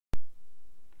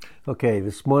Okay,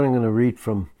 this morning I'm going to read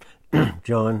from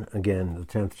John again, the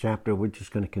 10th chapter. We're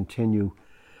just going to continue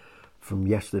from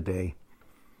yesterday.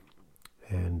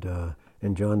 And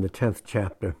in John, the 10th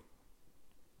chapter,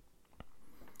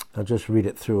 I'll just read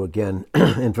it through again.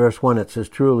 In verse 1 it says,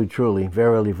 "Truly, truly,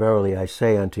 verily, verily, I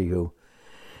say unto you,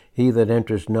 he that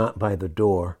enters not by the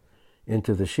door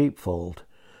into the sheepfold,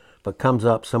 but comes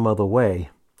up some other way,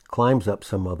 climbs up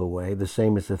some other way, the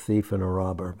same as a thief and a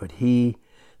robber. But he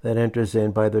that enters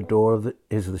in by the door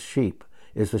is the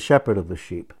shepherd of the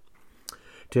sheep.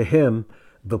 To him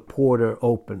the porter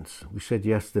opens." We said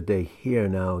yesterday, here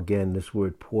now again, this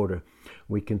word porter.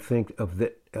 We can think of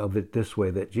it this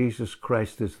way, that Jesus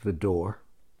Christ is the door.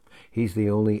 He's the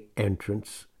only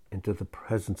entrance into the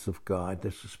presence of God.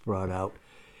 This is brought out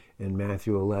in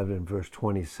Matthew 11, verse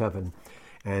 27,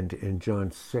 and in John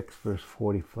 6, verse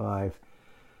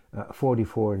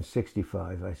 44 and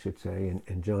 65, I should say,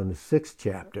 in John the 6th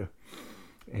chapter.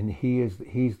 And he's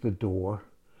the door.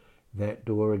 That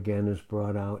door again is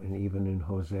brought out, and even in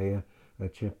Hosea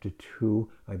chapter 2,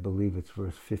 I believe it's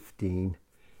verse 15.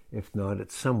 If not,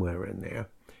 it's somewhere in there.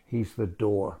 He's the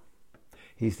door.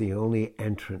 He's the only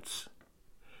entrance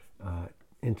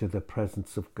into the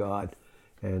presence of God.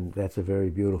 And that's a very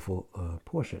beautiful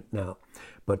portion. Now,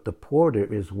 but the porter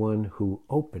is one who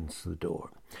opens the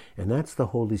door. And that's the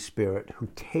Holy Spirit who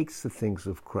takes the things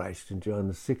of Christ in John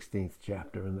the 16th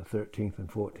chapter in the 13th and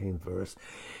 14th verse.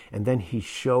 And then he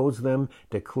shows them,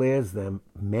 declares them,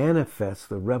 manifests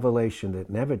the revelation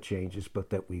that never changes, but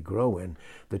that we grow in,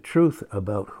 the truth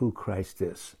about who Christ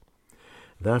is.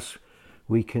 Thus,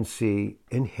 we can see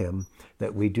in him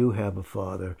that we do have a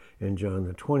Father in John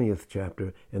the 20th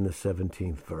chapter in the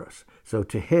 17th verse. So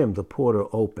to him the porter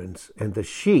opens, and the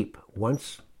sheep,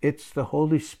 once it's the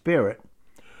Holy Spirit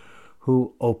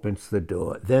who opens the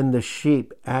door, then the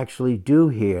sheep actually do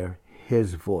hear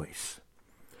his voice.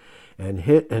 And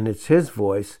it's his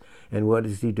voice, and what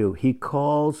does he do? He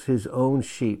calls his own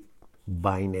sheep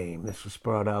by name. This is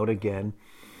brought out again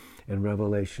in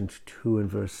Revelations 2 and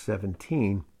verse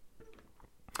 17.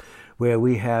 Where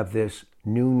we have this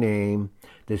new name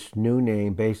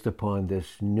based upon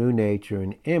this new nature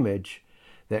and image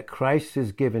that Christ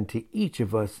has given to each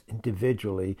of us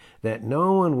individually, that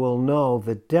no one will know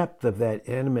the depth of that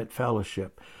intimate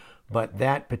fellowship, but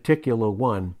that particular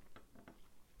one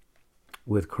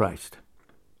with Christ.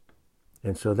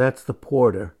 And so that's the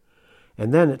porter.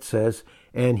 And then it says,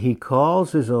 and he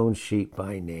calls his own sheep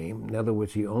by name. In other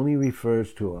words, he only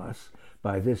refers to us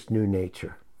by this new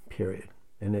nature, period.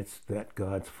 And it's that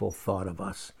God's full thought of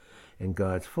us. And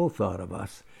God's full thought of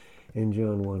us in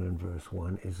John 1 and verse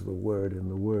 1 is the Word, and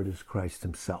the Word is Christ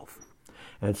himself.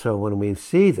 And so when we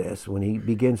see this, when he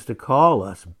begins to call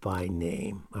us by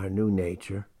name, our new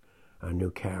nature, our new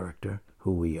character,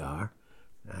 who we are,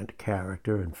 and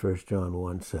character in 1 John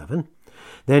 1:7,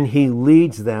 then he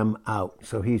leads them out.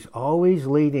 So he's always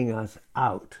leading us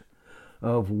out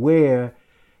of where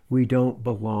we don't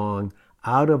belong,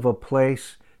 out of a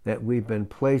place that we've been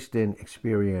placed in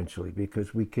experientially,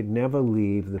 because we could never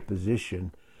leave the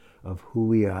position of who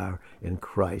we are in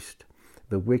Christ.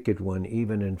 The wicked one,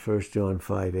 even in 1 John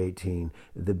 5:18,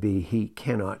 he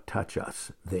cannot touch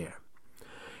us there.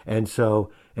 And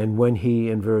so, and when he,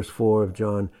 in verse 4 of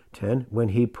John 10, when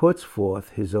he puts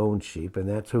forth his own sheep, and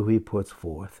that's who he puts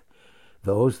forth,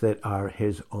 those that are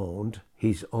his owned,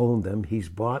 he's owned them, he's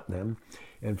bought them,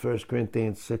 in 1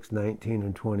 Corinthians 6:19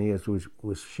 and 20, as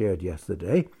was shared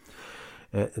yesterday,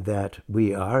 that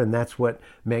we are. And that's what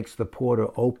makes the porter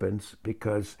opens,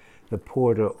 because the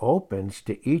porter opens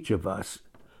to each of us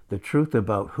the truth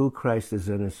about who Christ is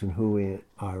in us and who we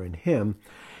are in him.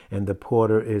 And the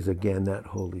porter is, again, that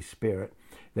Holy Spirit.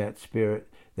 That Spirit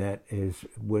that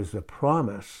was a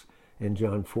promise in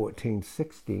John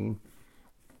 14:16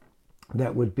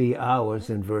 that would be ours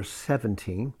in verse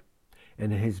 17.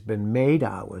 And it has been made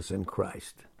ours in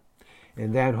Christ.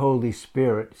 And that Holy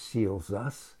Spirit seals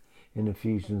us in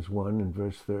Ephesians 1 and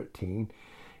verse 13.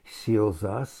 Seals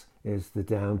us is the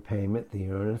down payment,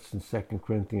 the earnest, in 2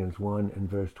 Corinthians 1 and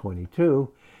verse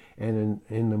 22. And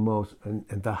in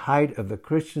the height of the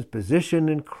Christian's position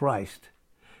in Christ,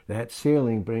 that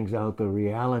sealing brings out the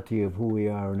reality of who we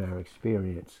are in our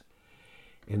experience.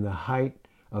 In the height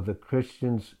of the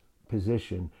Christian's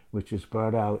position, which is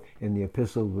brought out in the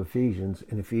Epistle of Ephesians,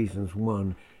 in Ephesians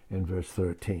 1 and verse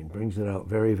 13. Brings it out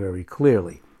very, very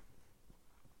clearly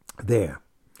there.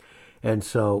 And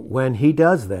so when he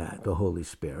does that, the Holy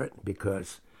Spirit,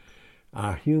 because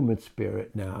our human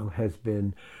spirit now has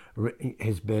been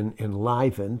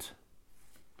enlivened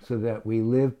so that we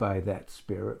live by that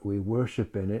Spirit, we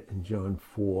worship in it in John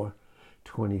 4,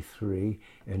 23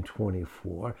 and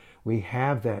 24. We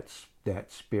have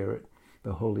that Spirit,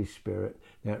 the Holy Spirit,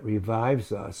 that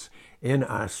revives us in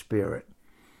our spirit.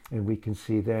 And we can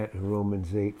see that in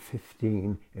Romans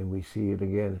 8:15, and we see it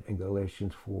again in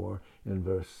Galatians 4 and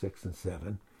verse 6 and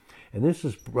 7. And this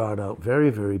is brought out very,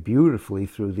 very beautifully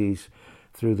through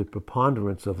the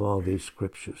preponderance of all these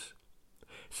scriptures.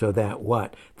 So that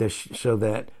what?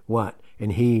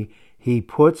 And he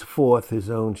puts forth his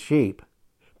own sheep,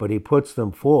 but he puts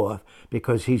them forth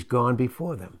because he's gone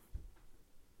before them.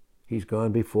 He's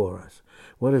gone before us.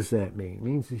 What does that mean? It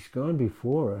means he's gone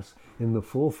before us in the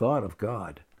full thought of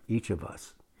God, each of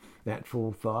us. That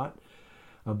full thought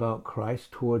about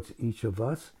Christ towards each of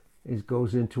us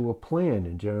goes into a plan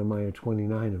in Jeremiah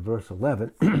 29 and verse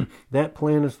 11. That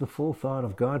plan is the full thought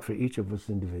of God for each of us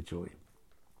individually,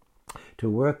 to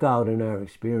work out in our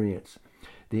experience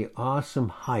the awesome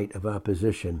height of our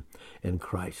position in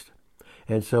Christ.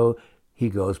 And so he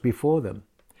goes before them,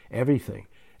 everything.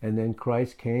 And then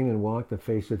Christ came and walked the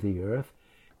face of the earth,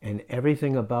 and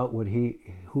everything about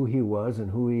who he was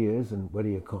and who he is and what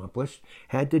he accomplished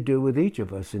had to do with each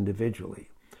of us individually.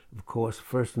 Of course,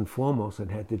 first and foremost,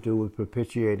 it had to do with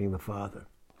propitiating the Father.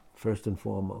 First and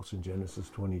foremost in Genesis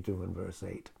 22 and verse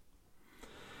 8.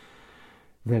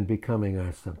 Then becoming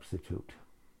our substitute.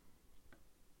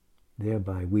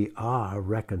 Thereby we are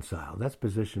reconciled. That's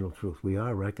positional truth. We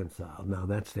are reconciled. Now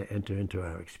that's to enter into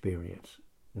our experience.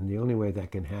 And the only way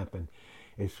that can happen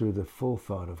is through the full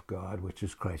thought of God, which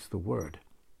is Christ the Word.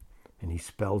 And he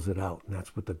spells it out. And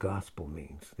that's what the gospel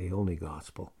means, the only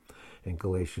gospel, in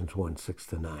Galatians 1,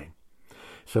 6-9.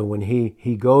 So when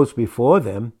he goes before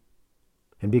them,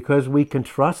 and because we can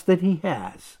trust that he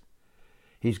has,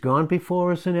 he's gone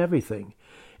before us in everything.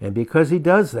 And because he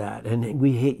does that, and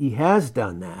he has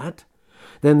done that,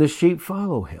 then the sheep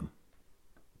follow him.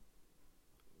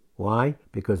 Why?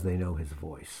 Because they know his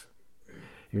voice.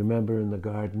 You remember in the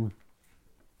garden,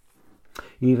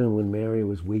 even when Mary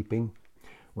was weeping,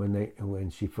 when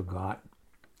she forgot,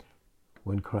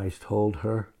 when Christ told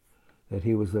her that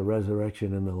he was the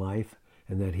resurrection and the life,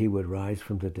 and that he would rise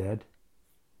from the dead.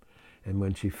 And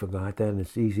when she forgot that, and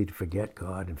it's easy to forget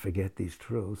God and forget these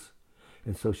truths,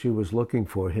 and so she was looking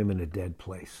for him in a dead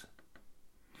place.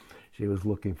 She was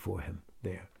looking for him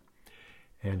there.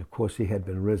 And of course he had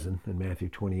been risen in Matthew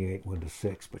 28,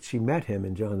 1-6. But she met him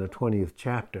in John the 20th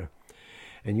chapter.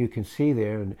 And you can see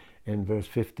there in verse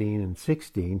 15 and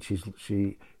 16,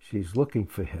 she's looking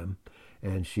for him.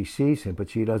 And she sees him, but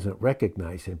she doesn't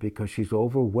recognize him because she's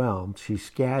overwhelmed. She's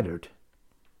scattered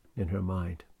in her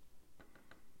mind.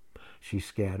 She's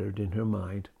scattered in her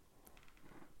mind.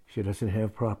 She doesn't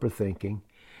have proper thinking,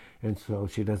 and so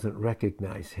she doesn't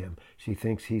recognize him. She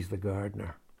thinks he's the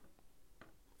gardener.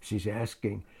 She's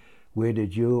asking, where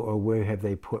did you or where have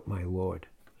they put my Lord?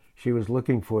 She was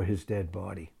looking for his dead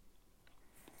body.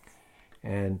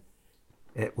 And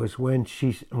it was when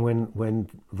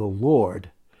the Lord,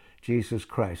 Jesus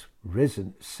Christ,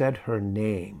 risen, said her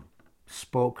name,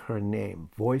 spoke her name,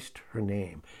 voiced her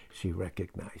name, she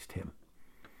recognized him.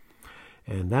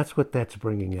 And that's what that's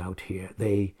bringing out here.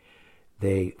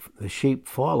 The sheep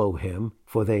follow him,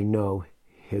 for they know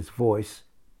his voice.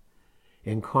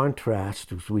 In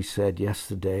contrast, as we said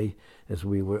yesterday, as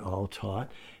we were all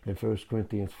taught, in 1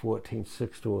 Corinthians 14,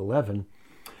 6-11,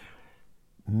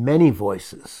 many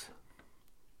voices,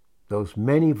 those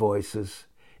many voices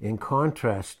in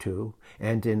contrast to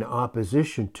and in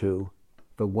opposition to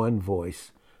the one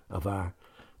voice of our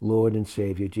Lord and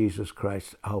Savior, Jesus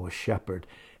Christ, our shepherd.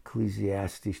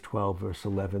 Ecclesiastes 12, verse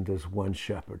 11, there's one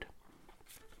shepherd.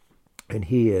 And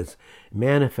he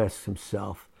manifests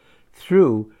himself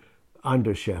through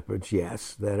under-shepherds,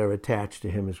 yes, that are attached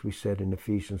to him, as we said in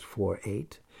Ephesians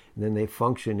 4:8. And then they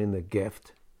function in the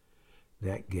gift,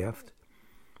 that gift,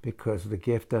 because the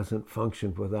gift doesn't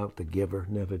function without the giver,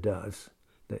 never does.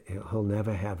 He'll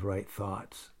never have right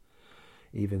thoughts.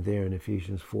 Even there in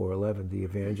Ephesians 4:11, the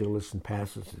evangelists and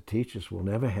pastors and teachers will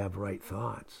never have right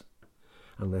thoughts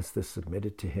unless they're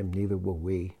submitted to him. Neither will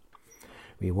we.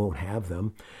 We won't have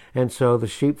them. And so the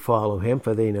sheep follow him,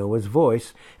 for they know his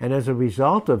voice. And as a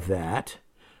result of that,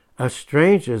 a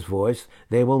stranger's voice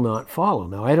they will not follow.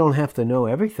 Now, I don't have to know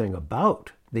everything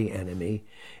about the enemy,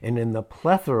 and in the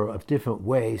plethora of different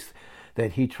ways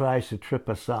that he tries to trip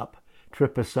us up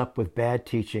with bad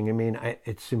teaching. I mean,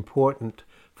 it's important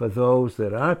for those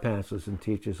that are pastors and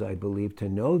teachers, I believe, to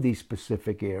know these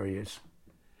specific areas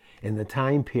in the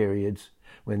time periods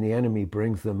when the enemy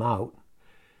brings them out.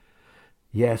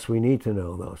 Yes, we need to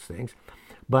know those things.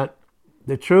 But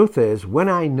the truth is, when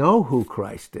I know who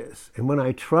Christ is, and when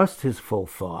I trust his full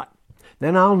thought,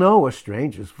 then I'll know a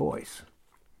stranger's voice.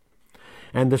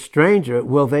 And the stranger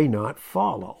will they not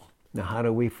follow. Now, how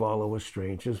do we follow a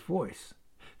stranger's voice?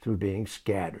 Through being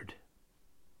scattered.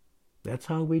 That's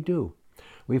how we do.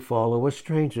 We follow a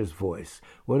stranger's voice.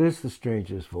 What is the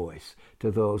stranger's voice? To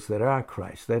those that are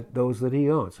Christ, those that he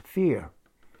owns. Fear,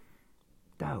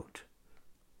 doubt,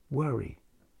 worry,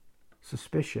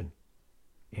 suspicion,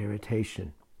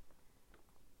 irritation.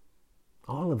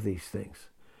 All of these things.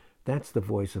 That's the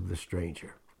voice of the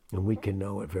stranger. And we can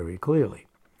know it very clearly.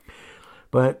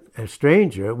 But a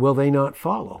stranger will they not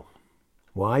follow.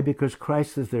 Why? Because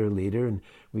Christ is their leader, and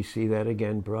we see that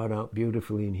again brought out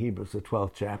beautifully in Hebrews, the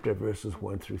 12th chapter, verses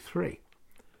 1 through 3.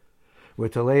 We're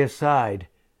to lay aside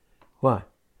what?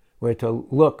 We're to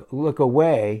look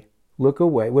away.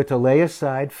 We're to lay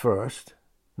aside first.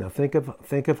 Now think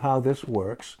of how this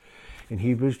works. In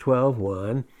Hebrews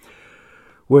 12:1,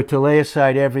 we're to lay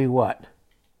aside every what?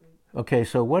 Okay,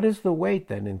 so what is the weight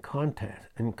then in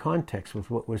context with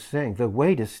what we're saying? The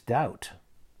weight is doubt.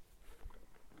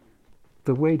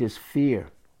 The weight is fear.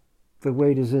 The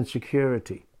weight is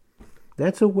insecurity.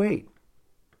 That's a weight.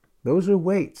 Those are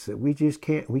weights that we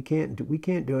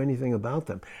can't do anything about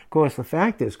them. Of course, the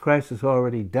fact is Christ has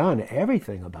already done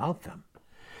everything about them.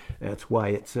 That's why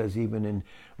it says even in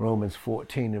Romans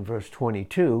 14 and verse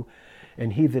 22,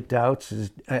 and he that doubts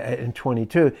is in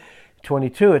 22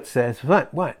 it says,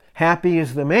 what? Happy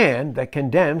is the man that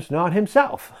condemns not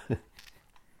himself.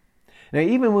 Now,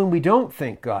 even when we don't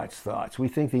think God's thoughts, we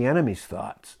think the enemy's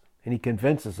thoughts, and he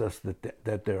convinces us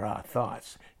that there are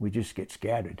thoughts. We just get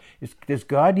scattered. Does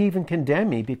God even condemn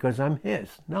me because I'm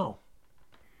his? No.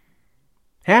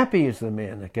 Happy is the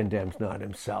man that condemns not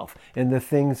himself in the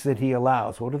things that he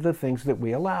allows. What are the things that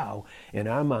we allow in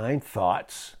our mind?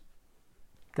 Thoughts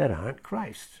that aren't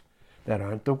Christ, that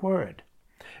aren't the Word.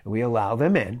 We allow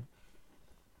them in.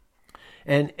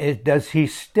 And does he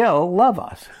still love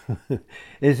us?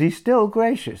 Is he still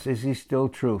gracious? Is he still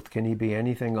truth? Can he be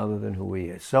anything other than who he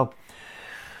is? So,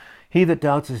 he that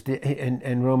doubts is,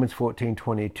 in Romans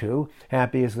 14:22,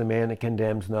 happy is the man that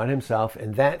condemns not himself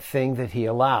in that thing that he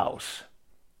allows.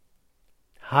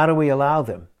 How do we allow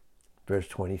them? Verse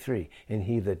 23, and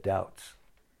he that doubts.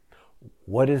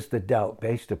 What is the doubt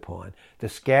based upon? The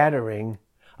scattering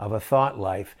of a thought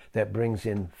life that brings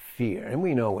in fear. And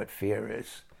we know what fear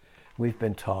is. We've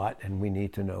been taught, and we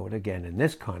need to know it again in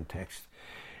this context.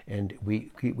 And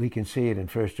we can see it in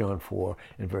 1 John 4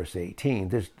 and verse 18.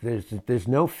 There's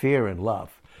no fear in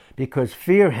love, because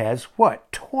fear has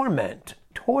what? Torment,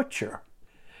 torture.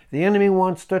 The enemy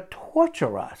wants to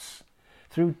torture us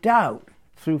through doubt,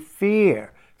 through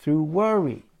fear, through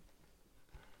worry,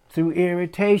 through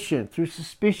irritation, through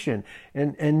suspicion.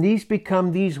 And these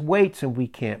become these weights, and we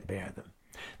can't bear them.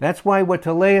 That's why we're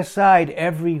to lay aside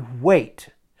every weight.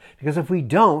 Because if we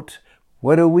don't,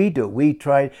 what do?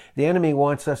 The enemy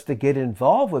wants us to get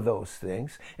involved with those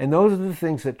things, and those are the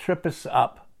things that trip us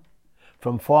up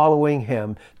from following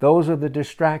him. Those are the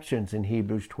distractions in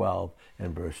Hebrews 12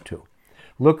 and verse 2.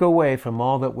 Look away from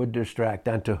all that would distract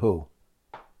unto who?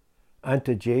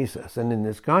 Unto Jesus. And in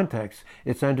this context,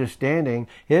 it's understanding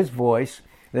his voice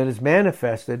that is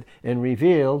manifested and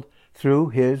revealed through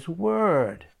his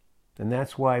word. And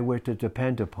that's why we're to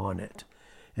depend upon it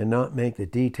and not make the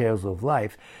details of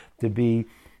life to be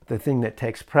the thing that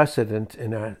takes precedence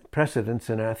in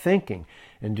our thinking.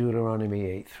 In Deuteronomy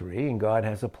 8:3, and God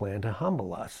has a plan to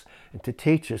humble us and to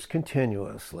teach us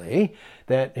continuously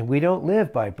that we don't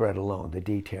live by bread alone, the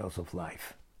details of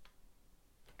life.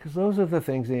 Because those are the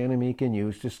things the enemy can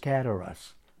use to scatter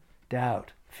us.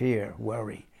 Doubt, fear,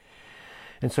 worry.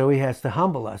 And so he has to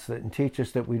humble us and teach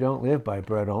us that we don't live by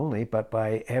bread only, but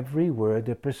by every word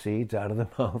that proceeds out of the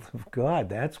mouth of God.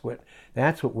 That's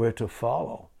what we're to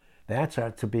follow. That's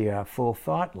to be our full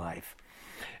thought life.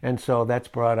 And so that's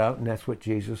brought out, and that's what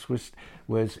Jesus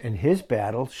was in his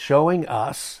battle, showing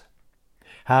us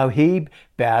how he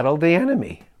battled the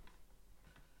enemy.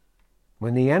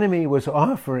 When the enemy was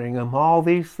offering him all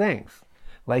these things,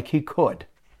 like he could.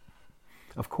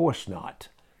 Of course not.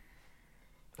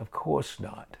 Of course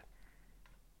not.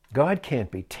 God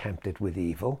can't be tempted with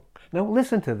evil. Now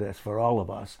listen to this for all of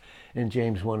us in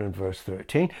James 1 and verse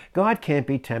 13. God can't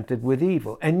be tempted with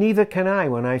evil, and neither can I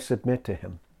when I submit to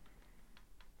him.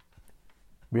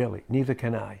 Really, neither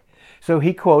can I. So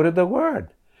he quoted the word.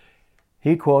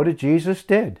 Jesus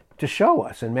did, to show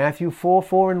us in Matthew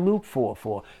 4:4 and Luke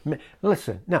 4:4.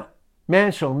 Listen, now,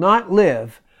 man shall not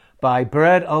live by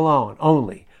bread alone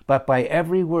only, but by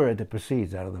every word that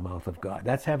proceeds out of the mouth of God.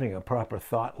 That's having a proper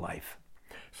thought life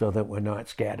so that we're not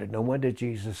scattered. No wonder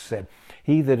Jesus said,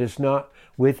 he that is not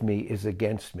with me is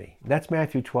against me. That's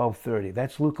Matthew 12:30.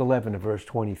 That's Luke 11 and verse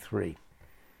 23.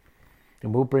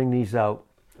 And we'll bring these out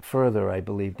further, I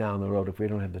believe, down the road if we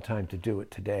don't have the time to do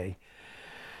it today.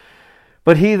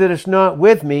 But he that is not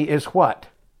with me is what?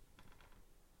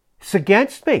 It's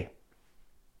against me.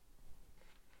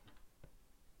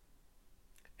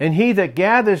 And he that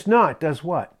gathers not does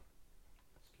what?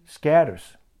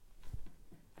 Scatters.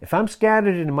 If I'm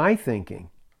scattered in my thinking,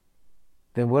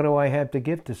 then what do I have to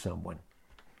give to someone?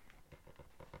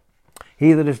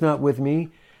 He that is not with me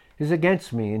is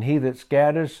against me, and he that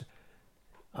gathers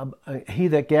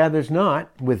not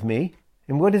with me.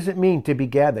 And what does it mean to be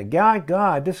gathered?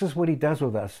 God, this is what he does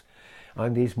with us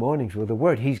on these mornings with the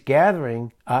word. He's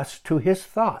gathering us to his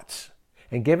thoughts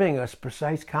and giving us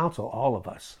precise counsel, all of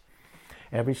us,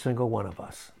 every single one of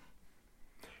us.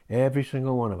 Every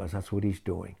single one of us, that's what he's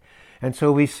doing. And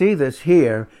so we see this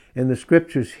here in the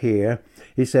scriptures here.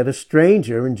 He said, a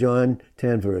stranger, in John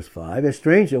 10, verse 5, a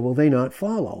stranger will they not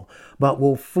follow, but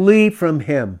will flee from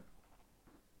him.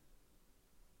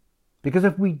 Because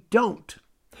if we don't,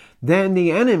 then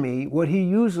the enemy, what he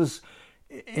uses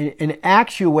and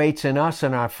actuates in us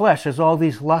and our flesh is all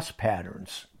these lust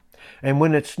patterns. And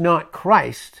when it's not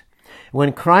Christ,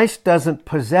 when Christ doesn't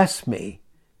possess me,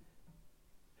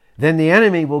 then the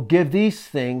enemy will give these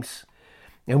things,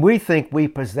 and we think we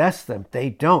possess them. They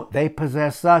don't. They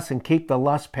possess us and keep the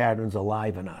lust patterns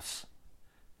alive in us,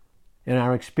 in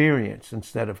our experience,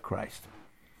 instead of Christ.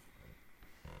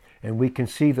 And we can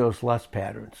see those lust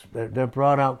patterns. They're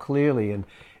brought out clearly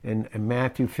in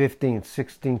Matthew 15,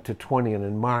 16 to 20, and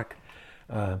in Mark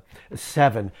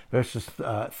 7, verses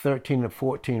 13 to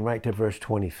 14, right to verse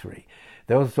 23.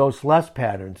 Those lust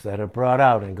patterns that are brought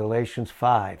out in Galatians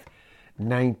 5,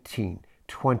 19,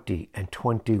 20, and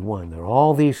 21. There are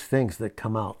all these things that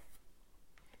come out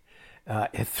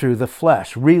through the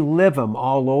flesh. Relive them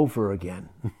all over again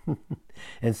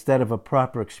instead of a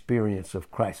proper experience of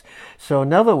Christ. So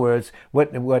in other words,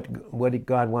 what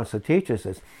God wants to teach us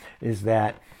is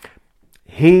that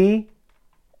he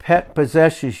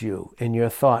possesses you in your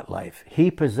thought life. He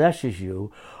possesses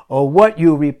you, or what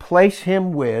you replace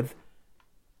him with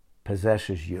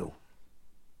possesses you.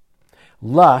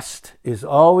 Lust is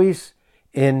always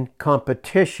in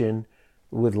competition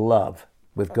with love,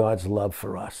 with God's love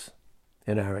for us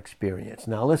in our experience.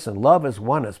 Now listen, love has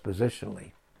won us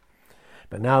positionally,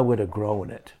 but now we're to grow in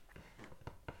it.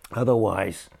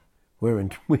 Otherwise,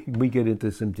 we get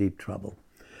into some deep trouble.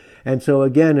 And so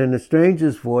again, in a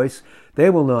stranger's voice, they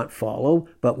will not follow,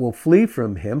 but will flee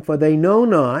from him, for they know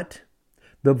not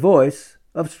the voice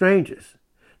of strangers.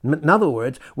 In other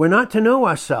words, we're not to know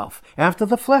ourselves after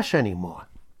the flesh anymore.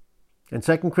 In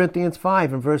 2 Corinthians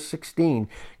 5 and verse 16,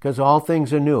 because all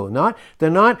things are new.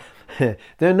 They're not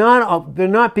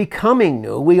becoming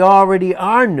new. We already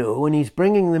are new, and he's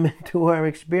bringing them into our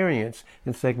experience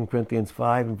in 2 Corinthians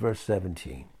 5 and verse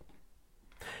 17.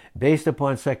 Based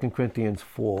upon 2 Corinthians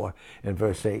 4 and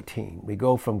verse 18, we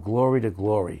go from glory to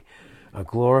glory, a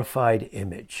glorified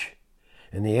image.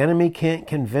 And the enemy can't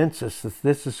convince us that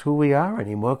this is who we are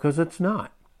anymore, because it's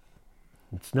not.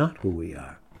 It's not who we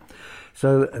are.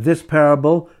 So this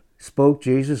parable spoke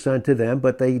Jesus unto them,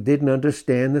 but they didn't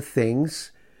understand the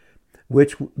things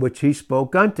which he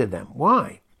spoke unto them.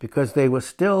 Why? Because they were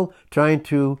still trying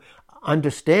to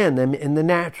understand them in the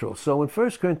natural. So in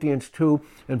 1 Corinthians 2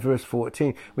 and verse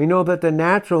 14, we know that the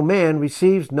natural man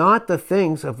receives not the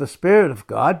things of the Spirit of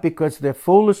God, because they're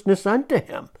foolishness unto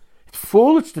him. It's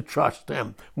foolish to trust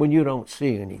him when you don't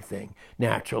see anything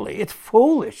naturally. It's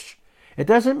foolish. It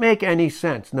doesn't make any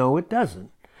sense. No, it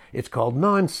doesn't. It's called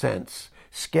nonsense,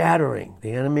 scattering.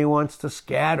 The enemy wants to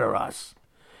scatter us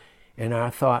in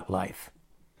our thought life,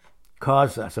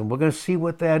 cause us. And we're going to see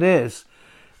what that is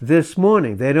this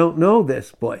morning. They don't know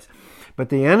this, boys. But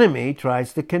the enemy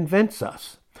tries to convince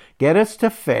us, get us to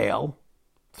fail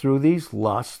through these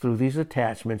lusts, through these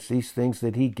attachments, these things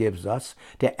that he gives us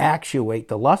to actuate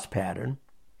the lust pattern.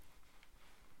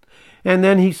 And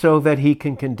then so that he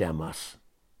can condemn us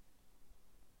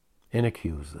and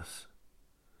accuse us.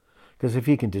 Because if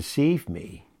he can deceive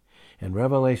me in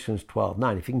Revelations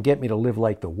 12:9, if he can get me to live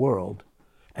like the world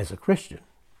as a Christian,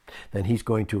 then he's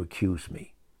going to accuse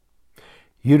me.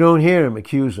 You don't hear him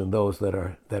accusing those that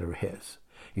are his.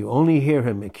 You only hear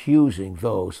him accusing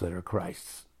those that are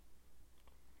Christ's.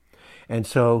 And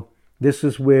so this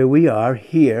is where we are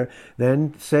here.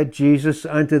 Then said Jesus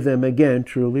unto them again,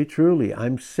 truly, truly,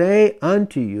 I say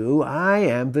unto you, I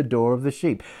am the door of the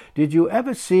sheep. Did you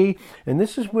ever see, and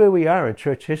this is where we are in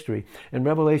church history, in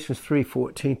Revelations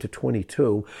 3:14 to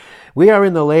 22, we are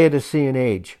in the Laodicean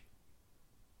age.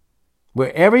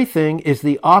 where everything is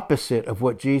the opposite of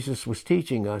what Jesus was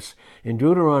teaching us in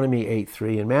Deuteronomy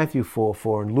 8:3, in Matthew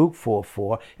 4:4, and Luke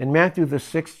 4:4, and Matthew the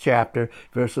 6th chapter,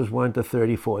 verses 1 to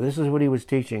 34. This is what he was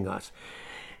teaching us.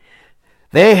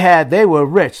 They were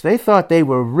rich. They thought they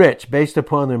were rich based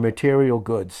upon their material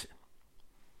goods.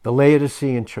 The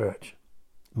Laodicean church.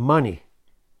 Money.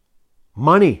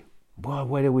 Money. Well,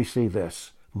 where do we see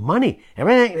this? Money.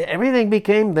 Everything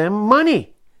became them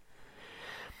money.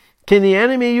 Can the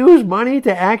enemy use money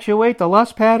to actuate the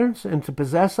lust patterns and to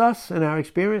possess us in our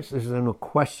experience? There's no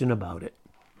question about it.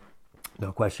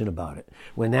 No question about it.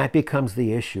 When that becomes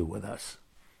the issue with us.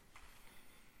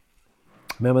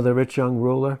 Remember the rich young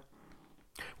ruler?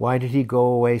 Why did he go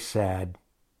away sad?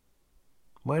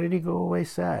 Why did he go away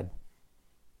sad?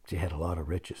 He had a lot of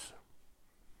riches.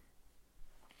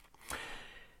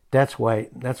 That's why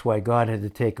God had to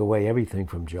take away everything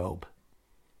from Job.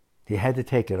 He had to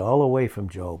take it all away from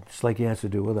Job, just like he has to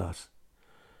do with us.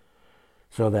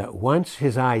 So that once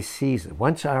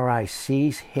our eye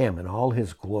sees him in all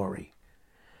his glory,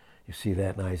 you see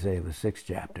that in Isaiah the 6th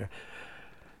chapter,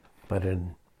 but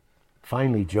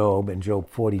finally Job, in Job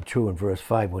 42 and verse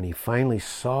 5, when he finally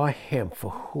saw him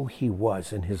for who he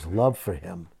was and his love for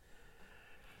him,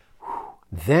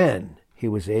 then he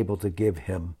was able to give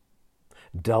him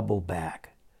double back.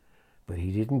 But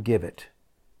he didn't give it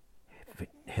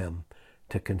him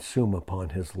to consume upon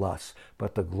his lusts,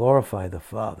 but to glorify the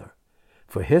Father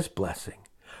for his blessing,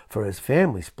 for his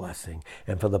family's blessing,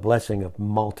 and for the blessing of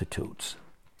multitudes.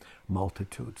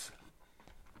 Multitudes.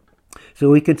 So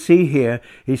we could see here,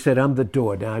 he said, I'm the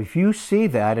door. Now, if you see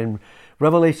that in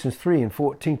Revelation 3 and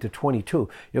 14 to 22,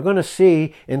 you're going to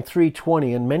see in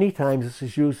 3:20, and many times this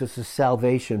is used as a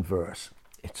salvation verse.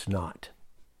 It's not.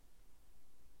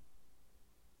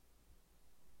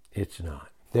 It's not.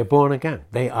 They're born again.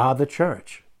 They are the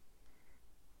church.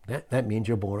 That means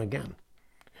you're born again.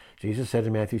 Jesus said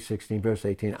in Matthew 16, verse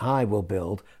 18, I will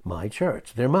build my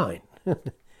church. They're mine.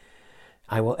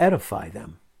 I will edify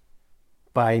them.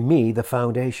 By me, the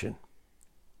foundation.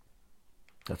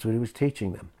 That's what he was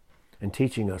teaching them and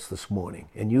teaching us this morning,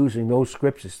 and using those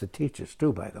scriptures to teach us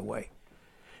too, by the way,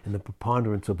 in the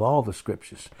preponderance of all the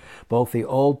scriptures, both the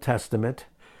Old Testament,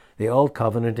 the Old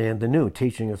Covenant, and the New,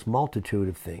 teaching us multitude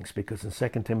of things, because in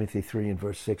 2 Timothy 3 and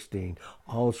verse 16,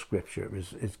 all scripture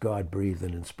is God-breathed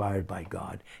and inspired by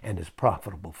God and is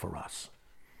profitable for us.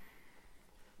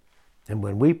 And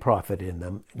when we profit in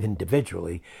them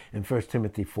individually, in 1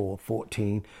 Timothy 4,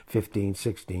 14, 15,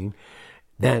 16,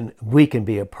 then we can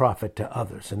be a profit to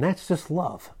others. And that's just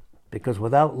love. Because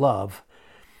without love,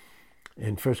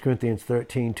 in 1 Corinthians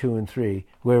 13, 2 and 3,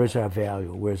 where is our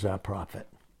value? Where's our profit?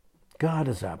 God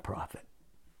is our profit.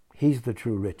 He's the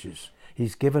true riches.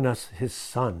 He's given us his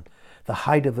Son. The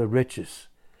height of the riches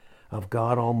of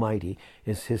God Almighty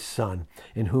is his Son,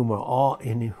 in whom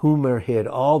are hid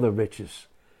all the riches,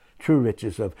 true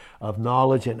riches of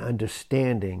knowledge and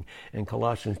understanding. In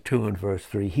Colossians 2 and verse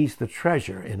 3, he's the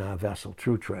treasure in our vessel,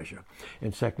 true treasure.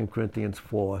 In 2 Corinthians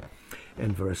 4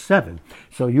 and verse 7.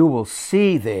 So you will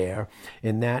see there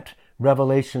in that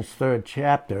Revelation's 3rd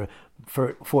chapter,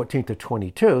 14 to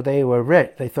 22, they were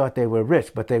rich. They thought they were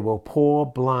rich, but they were poor,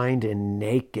 blind, and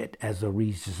naked as a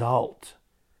result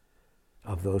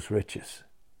of those riches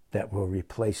that were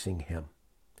replacing him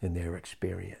in their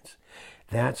experience.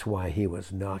 That's why he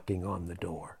was knocking on the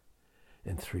door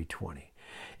in 3:20.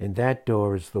 And that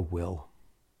door is the will.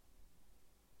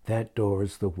 That door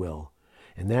is the will.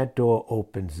 And that door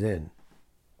opens in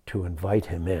to invite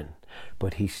him in.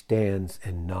 But he stands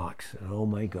and knocks. And oh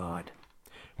my God,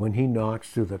 when he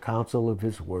knocks through the counsel of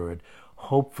his word,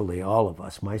 hopefully all of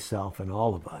us, myself and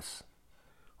all of us,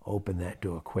 open that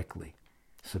door quickly.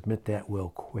 Submit that will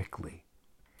quickly.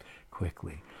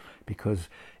 Quickly. Because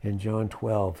in John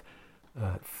 12,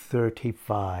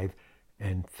 35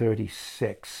 and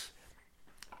 36,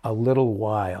 a little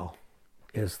while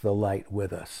is the light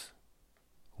with us.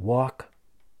 Walk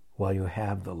while you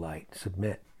have the light.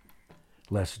 Submit,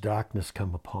 lest darkness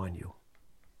come upon you.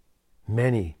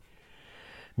 Many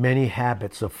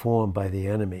habits are formed by the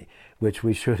enemy, which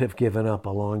we should have given up a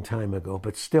long time ago.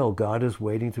 But still, God is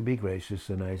waiting to be gracious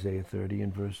in Isaiah 30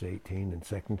 and verse 18 and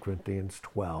 2 Corinthians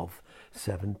 12,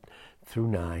 7 through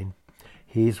 9.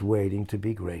 He's waiting to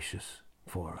be gracious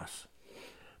for us.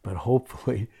 But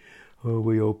hopefully,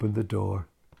 we open the door.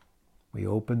 We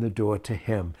open the door to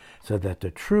him so that the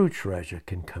true treasure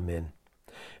can come in.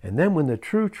 And then when the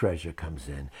true treasure comes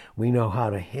in, we know how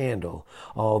to handle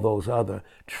all those other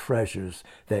treasures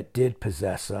that did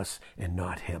possess us and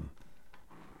not him.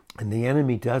 And the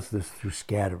enemy does this through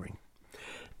scattering.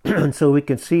 And so we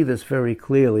can see this very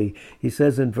clearly. He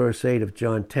says in verse 8 of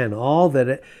John 10, all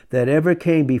that ever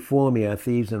came before me are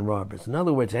thieves and robbers. In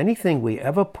other words, anything we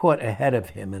ever put ahead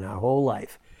of him in our whole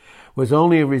life was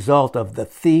only a result of the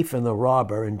thief and the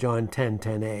robber in John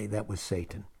 10:10a. That was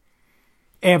Satan.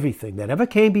 Everything that ever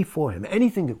came before him,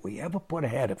 anything that we ever put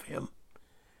ahead of him,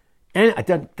 and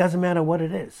it doesn't matter what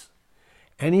it is,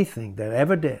 anything that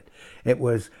ever did, it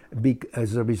was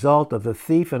as a result of the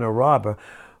thief and a robber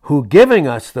who giving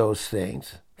us those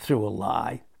things through a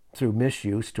lie, through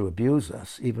misuse, to abuse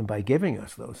us, even by giving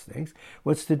us those things,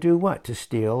 was to do what? To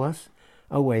steal us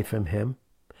away from him,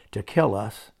 to kill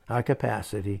us, our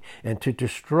capacity, and to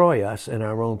destroy us in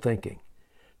our own thinking,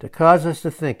 to cause us to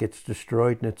think it's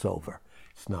destroyed and it's over.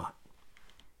 It's not.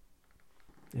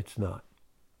 It's not.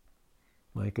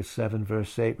 Micah 7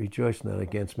 verse 8, rejoice not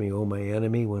against me, O my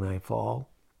enemy, when I fall.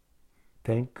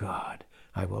 Thank God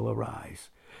I will arise.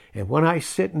 And when I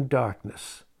sit in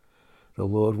darkness, the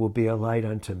Lord will be a light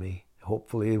unto me.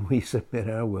 Hopefully we submit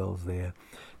our wills there.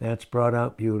 That's brought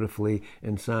out beautifully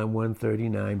in Psalm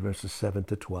 139, verses 7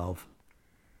 to 12.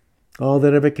 All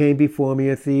that ever came before me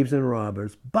are thieves and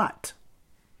robbers, but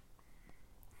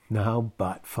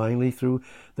finally through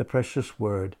the precious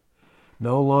word,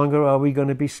 no longer are we going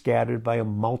to be scattered by a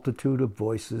multitude of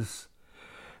voices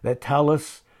that tell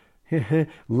us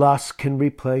lust can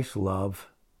replace love,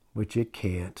 which it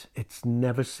can't. It's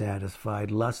never satisfied.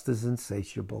 Lust is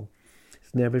insatiable.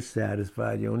 It's never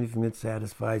satisfied. The only thing that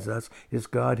satisfies us is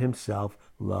God himself,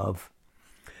 love.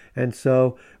 And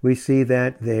so we see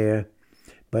that there.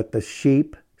 But the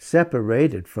sheep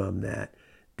separated from that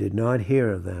did not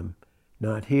hear them,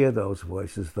 not hear those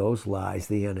voices, those lies,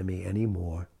 the enemy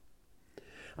anymore.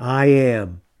 I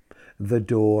am the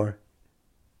door.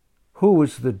 Who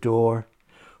was the door?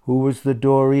 Who was the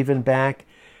door even back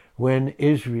when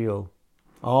Israel,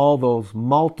 all those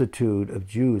multitude of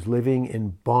Jews living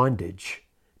in bondage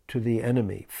to the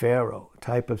enemy, Pharaoh,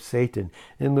 type of Satan,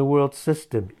 in the world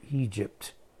system,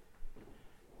 Egypt,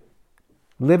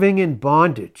 living in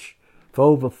bondage for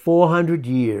over 400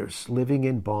 years, living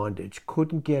in bondage,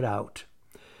 couldn't get out.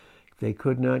 They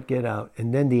could not get out.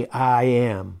 And then the I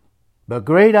am, the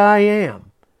great I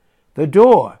am, the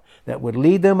door that would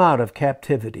lead them out of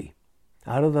captivity,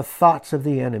 out of the thoughts of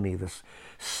the enemy, this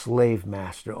slave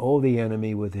master. Oh, the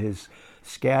enemy with his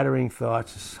scattering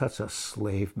thoughts is such a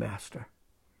slave master.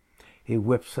 He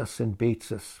whips us and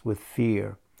beats us with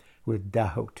fear, with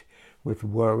doubt, with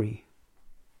worry,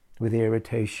 with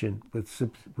irritation,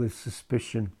 with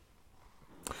suspicion.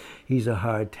 He's a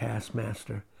hard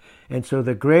taskmaster. And so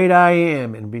the great I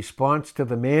am, in response to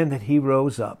the man that he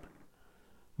rose up,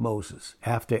 Moses,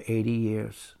 after 80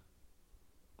 years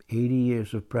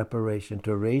of preparation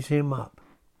to raise him up,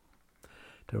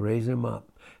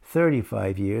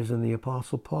 35 years in the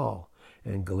Apostle Paul,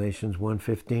 in Galatians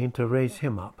 1:15 to raise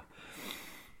him up.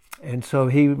 And so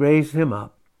he raised him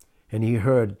up, and he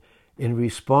heard, in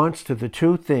response to the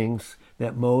two things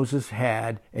that Moses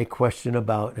had a question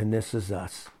about, and this is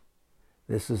us.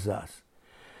 This is us.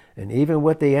 And even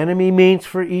what the enemy means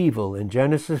for evil, in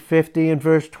Genesis 50 and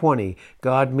verse 20,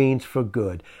 God means for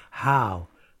good. How?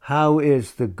 How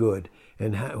is the good?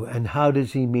 And how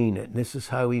does he mean it? And this is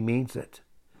how he means it.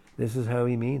 This is how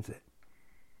he means it.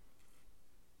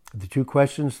 The two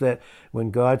questions that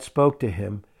when God spoke to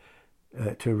him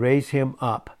to raise him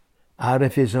up out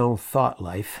of his own thought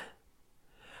life,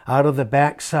 out of the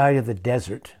backside of the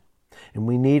desert, and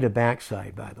we need a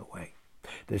backside, by the way.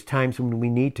 There's times when we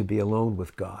need to be alone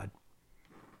with God.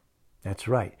 That's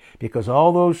right, because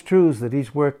all those truths that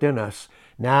he's worked in us,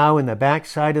 now in the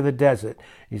backside of the desert,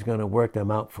 he's going to work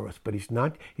them out for us. But he's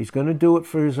going to do it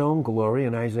for his own glory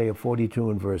in Isaiah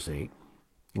 42 and verse 8,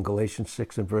 in Galatians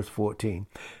 6 and verse 14.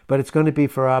 But it's going to be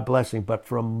for our blessing, but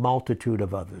for a multitude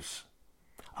of others.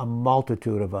 A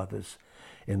multitude of others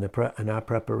in our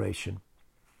preparation.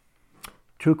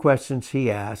 Two questions he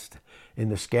asked in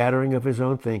the scattering of his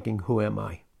own thinking: who am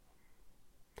I?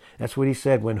 That's what he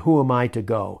said when, who am I to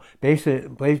go?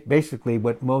 Basically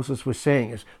what Moses was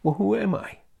saying is, well, who am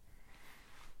I?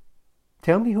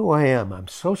 Tell me who I am. I'm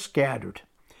so scattered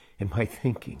in my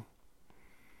thinking.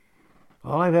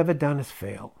 All I've ever done is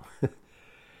fail.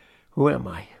 Who am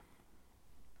I?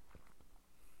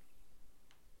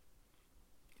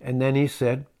 And then he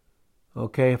said,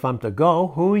 okay, if I'm to go,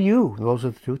 who are you? Those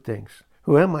are the two things.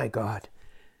 Who am I, God?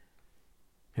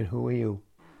 And who are you?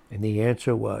 And the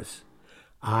answer was,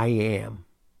 I am.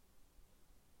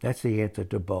 That's the answer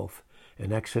to both.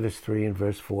 In Exodus 3 and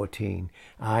verse 14,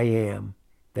 I am.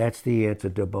 That's the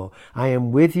answer to both. I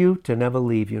am with you to never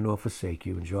leave you nor forsake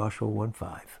you. In Joshua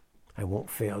 1:5, I won't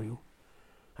fail you.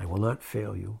 I will not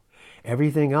fail you.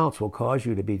 Everything else will cause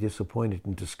you to be disappointed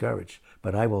and discouraged,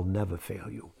 but I will never fail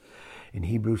you. In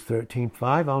Hebrews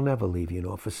 13:5, I'll never leave you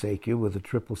nor forsake you, with a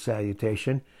triple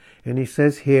salutation. And he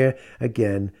says here,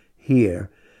 again, here,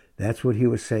 that's what he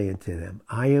was saying to them.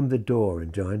 I am the door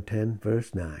in John 10,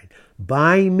 verse 9.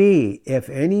 By me, if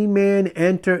any man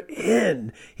enter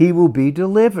in, he will be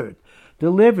delivered.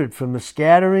 Delivered from the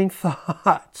scattering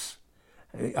thoughts.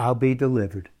 I'll be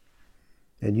delivered.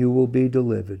 And you will be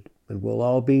delivered. And we'll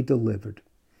all be delivered.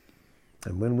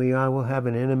 And when we are, we'll have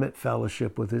an intimate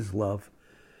fellowship with his love.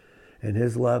 And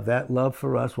his love, that love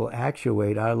for us, will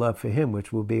actuate our love for him,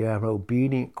 which will be our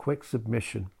obedient, quick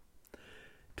submission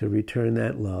to return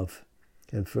that love.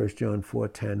 In 1 John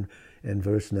 4:10 and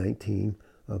verse 19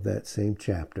 of that same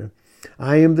chapter.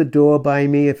 I am the door. By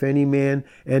me, if any man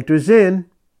enters in,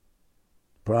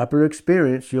 proper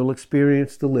experience, you'll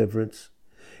experience deliverance.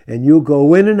 And you'll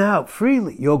go in and out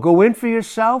freely. You'll go in for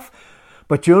yourself,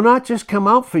 but you'll not just come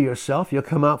out for yourself. You'll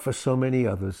come out for so many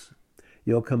others.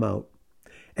 You'll come out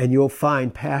and you'll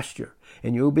find pasture.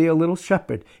 And you'll be a little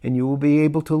shepherd, and you will be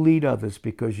able to lead others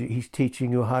because he's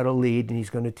teaching you how to lead, and he's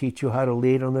going to teach you how to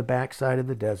lead on the backside of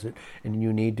the desert. And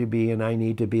you need to be, and I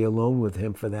need to be alone with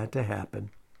him for that to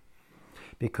happen,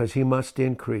 because he must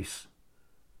increase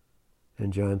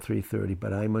in John 3:30,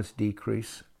 but I must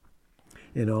decrease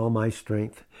in all my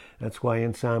strength. That's why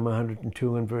in Psalm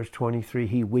 102 and verse 23,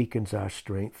 he weakens our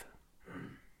strength.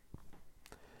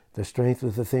 The strength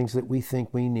of the things that we think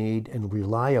we need and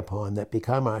rely upon that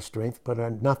become our strength, but are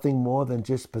nothing more than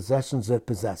just possessions that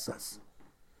possess us.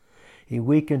 He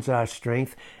weakens our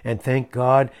strength, and thank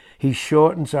God, he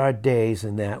shortens our days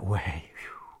in that way.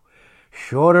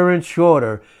 Shorter and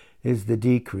shorter is the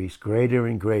decrease. Greater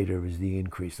and greater is the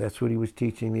increase. That's what he was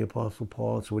teaching the Apostle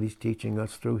Paul. It's what he's teaching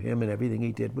us through him and everything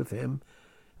he did with him.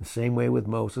 The same way with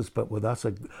Moses, but with us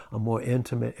a more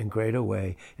intimate and greater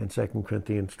way in 2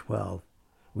 Corinthians 12.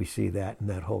 We see that in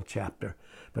that whole chapter,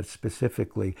 but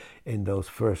specifically in those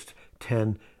first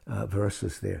 10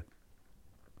 verses there.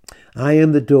 I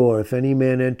am the door, if any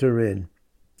man enter in.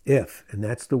 If, and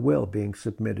that's the will being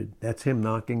submitted. That's him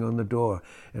knocking on the door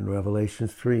in Revelation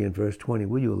 3 and verse 20.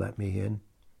 Will you let me in?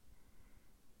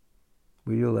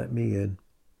 Will you let me in?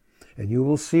 And you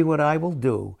will see what I will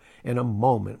do in a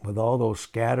moment with all those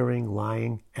scattering,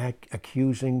 lying,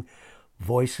 accusing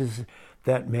voices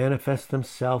that manifest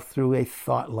themselves through a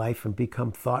thought life and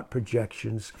become thought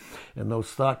projections. And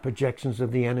those thought projections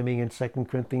of the enemy in 2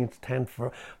 Corinthians 10,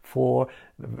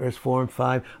 verse 4 and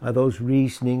 5 are those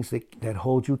reasonings that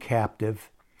hold you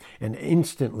captive. And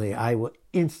instantly, I will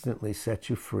instantly set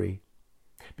you free,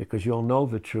 because you'll know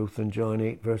the truth in John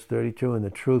 8, verse 32, and the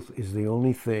truth is the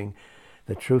only thing.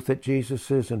 The truth that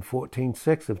Jesus is in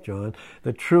 14:6 of John,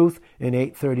 the truth in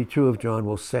 8:32 of John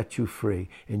will set you free,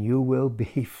 and you will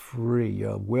be free.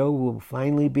 Your will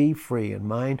finally be free, and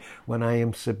mine, when I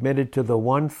am submitted to the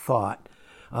one thought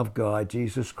of God,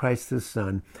 Jesus Christ his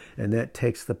Son, and that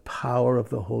takes the power of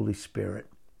the Holy Spirit.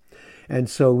 And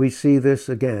so we see this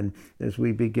again as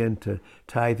we begin to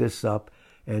tie this up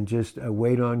and just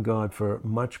wait on God for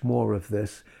much more of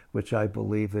this, which I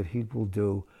believe that he will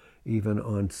do even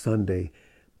on Sunday.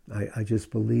 I just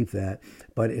believe that.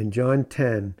 But in John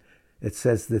 10, it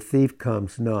says the thief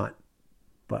comes not,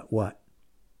 but what?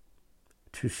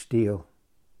 To steal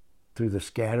through the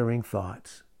scattering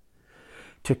thoughts,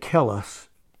 to kill us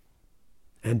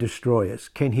and destroy us.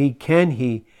 Can he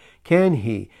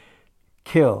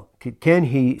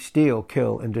steal,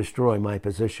 kill, and destroy my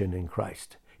position in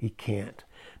Christ? He can't.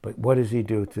 But what does he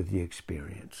do to the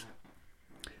experience?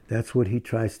 That's what he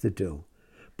tries to do.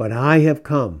 But I have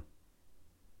come.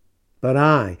 But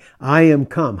I am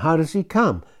come. How does he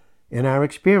come? In our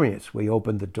experience, we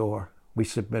open the door. We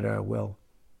submit our will.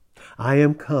 I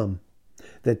am come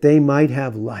that they might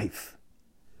have life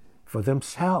for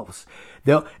themselves.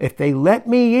 If they let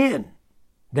me in,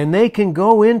 then they can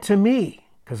go into me,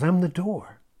 because I'm the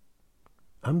door.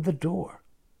 I'm the door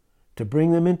to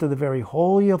bring them into the very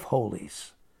holy of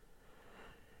holies.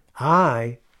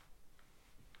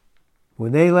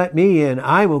 When they let me in,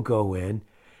 I will go in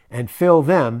and fill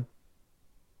them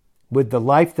with the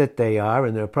life that they are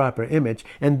in their proper image,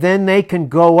 and then they can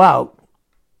go out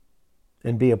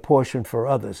and be a portion for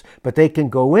others. But they can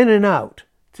go in and out.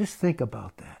 Just think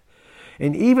about that.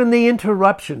 And even the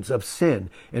interruptions of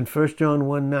sin in 1 John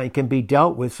 1:9 can be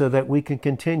dealt with so that we can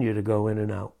continue to go in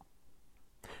and out,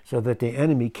 so that the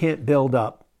enemy can't build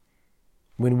up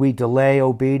when we delay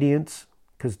obedience,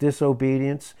 because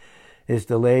disobedience is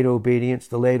delayed obedience.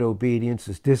 Delayed obedience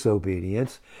is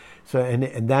disobedience. So,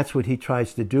 and that's what he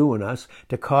tries to do in us,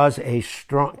 to cause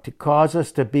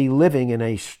us to be living in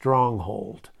a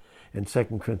stronghold. in 2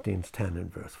 Corinthians 10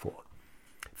 and verse 4.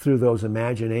 Through those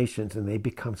imaginations, and they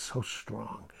become so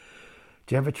strong.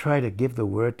 Do you ever try to give the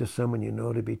word to someone you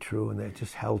know to be true and they're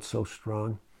just held so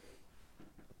strong?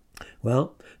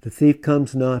 Well, the thief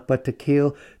comes not but to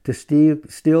kill, to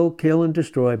steal, kill, and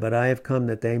destroy, but I have come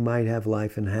that they might have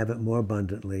life and have it more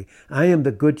abundantly. I am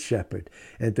the good shepherd,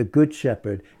 and the good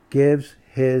shepherd gives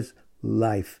his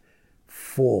life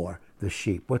for the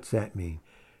sheep. What's that mean?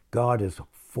 God is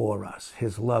for us.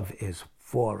 His love is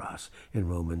for us in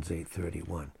Romans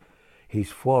 8:31.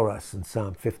 He's for us in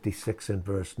Psalm 56 and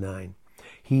verse 9.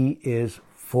 He is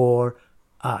for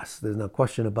us. There's no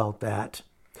question about that.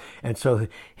 And so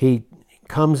he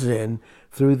comes in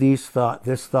through this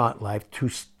thought life to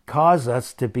cause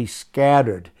us to be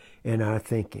scattered in our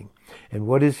thinking. And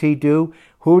what does he do?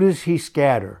 Who does he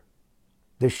scatter?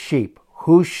 The sheep.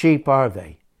 Whose sheep are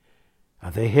they?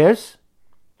 Are they his?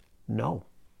 No.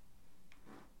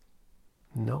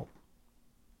 No.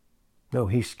 No,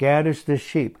 he scatters the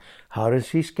sheep. How does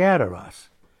he scatter us?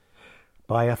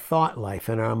 By a thought life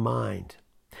in our mind.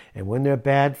 And when they're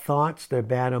bad thoughts, they're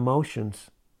bad emotions.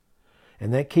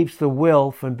 And that keeps the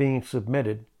will from being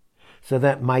submitted, so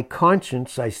that my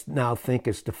conscience, I now think,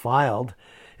 is defiled.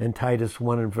 In Titus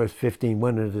 1 and verse 15,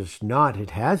 when it is not,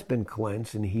 it has been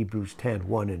cleansed in Hebrews 10,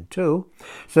 1 and 2,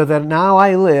 so that now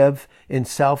I live in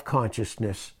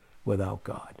self-consciousness without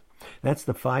God. That's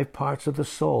the 5 parts of the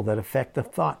soul that affect the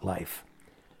thought life.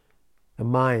 The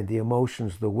mind, the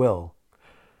emotions, the will,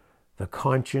 the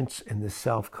conscience, and the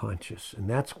self-conscious. And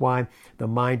that's why the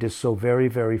mind is so very,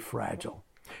 very fragile.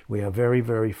 We are very,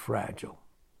 very fragile.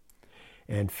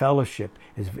 And fellowship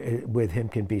with him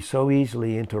can be so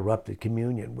easily interrupted,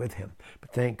 communion with him.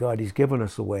 But thank God he's given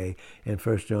us a way in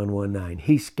 1 John 1:9.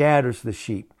 He scatters the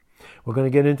sheep. We're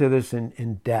going to get into this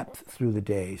in depth through the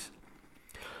days.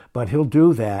 But he'll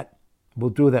do that. We'll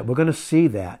do that. We're going to see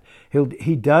that.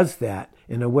 He does that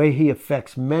in a way he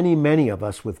affects many, many of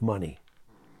us with money.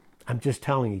 I'm just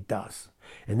telling you, he does.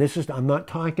 And I'm not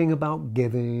talking about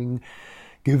giving,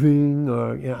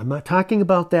 or, I'm not talking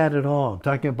about that at all. I'm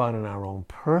talking about in our own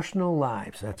personal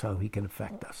lives. That's how he can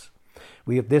affect us.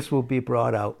 This will be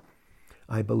brought out,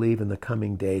 I believe, in the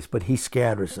coming days, but he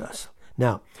scatters us.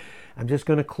 Now, I'm just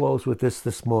going to close with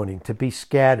this morning. To be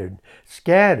scattered.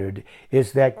 Scattered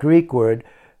is that Greek word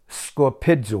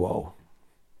skorpidzo.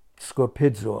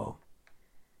 Skorpidzo.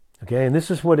 Okay, and this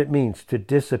is what it means, to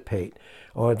dissipate.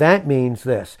 Or that means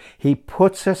this. He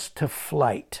puts us to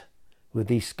flight with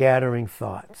these scattering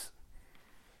thoughts.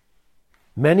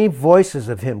 Many voices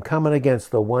of him coming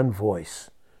against the one voice,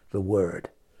 the word.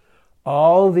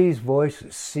 All these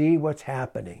voices see what's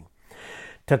happening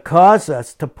to cause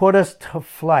us, to put us to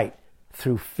flight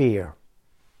through fear,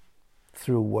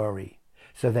 through worry,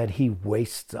 so that he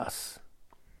wastes us.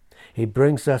 He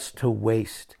brings us to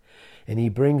waste, and he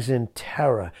brings in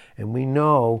terror. And we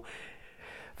know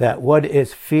that what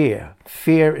is fear?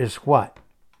 Fear is what?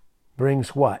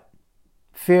 Brings what?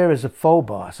 Fear is a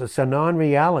phobos. It's a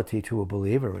non-reality to a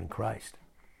believer in Christ.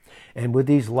 And with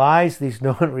these lies, these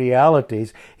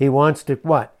non-realities, he wants to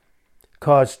what?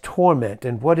 Cause torment.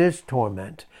 And what is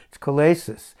torment? It's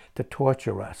kalesis, to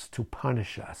torture us, to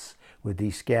punish us with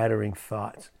these scattering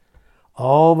thoughts.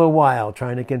 All the while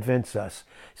trying to convince us,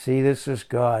 see, this is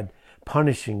God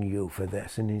punishing you for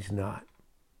this, and he's not.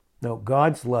 No,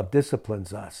 God's love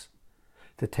disciplines us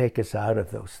to take us out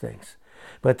of those things.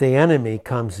 But the enemy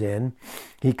comes in,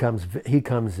 he comes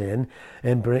in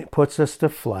and puts us to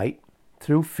flight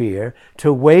through fear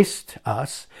to waste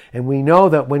us. And we know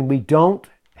that when we don't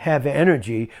have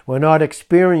energy, we're not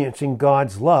experiencing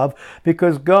God's love,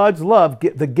 because God's love,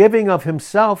 the giving of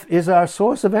himself, is our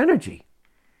source of energy.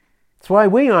 That's why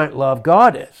we aren't love,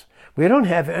 God is. We don't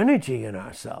have energy in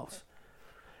ourselves.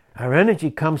 Our energy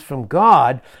comes from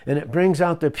God, and it brings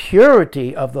out the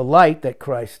purity of the light that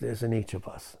Christ is in each of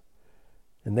us.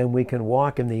 And then we can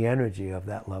walk in the energy of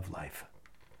that love life.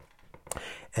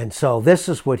 And so this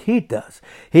is what he does.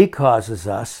 He causes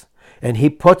us, and he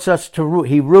puts us to root.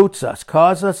 He roots us,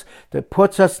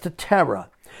 puts us to terror.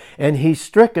 And he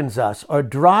strickens us, or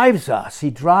drives us. He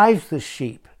drives the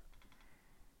sheep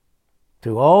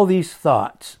to all these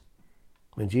thoughts.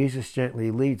 And Jesus gently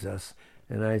leads us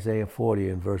in Isaiah 40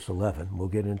 and verse 11. We'll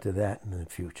get into that in the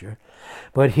future.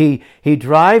 But he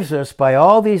drives us by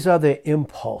all these other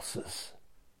impulses,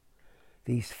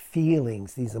 these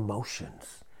feelings, these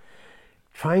emotions,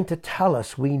 trying to tell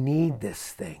us we need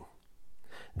this thing.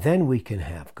 Then we can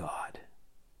have God.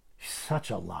 He's such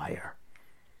a liar.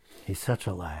 He's such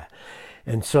a liar.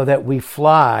 And so that we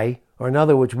fly, or in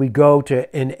other words, we go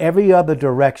to in every other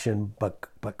direction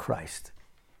but Christ.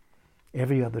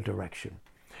 Every other direction.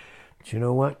 But you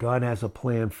know what? God has a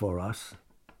plan for us.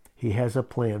 He has a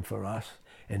plan for us,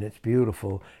 and it's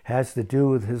beautiful. Has to do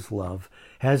with his love,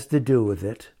 has to do with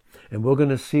it. And we're going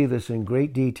to see this in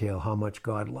great detail, how much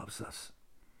God loves us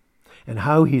and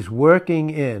how he's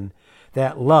working in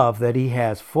that love that he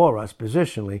has for us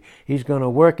positionally. He's going to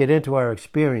work it into our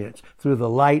experience through the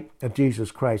light of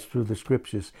Jesus Christ, through the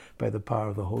scriptures, by the power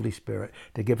of the Holy Spirit,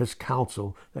 to give us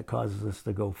counsel that causes us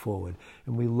to go forward.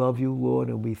 And we love you, Lord,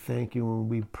 and we thank you, and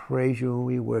we praise you, and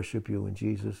we worship you in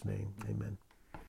Jesus' name. Amen.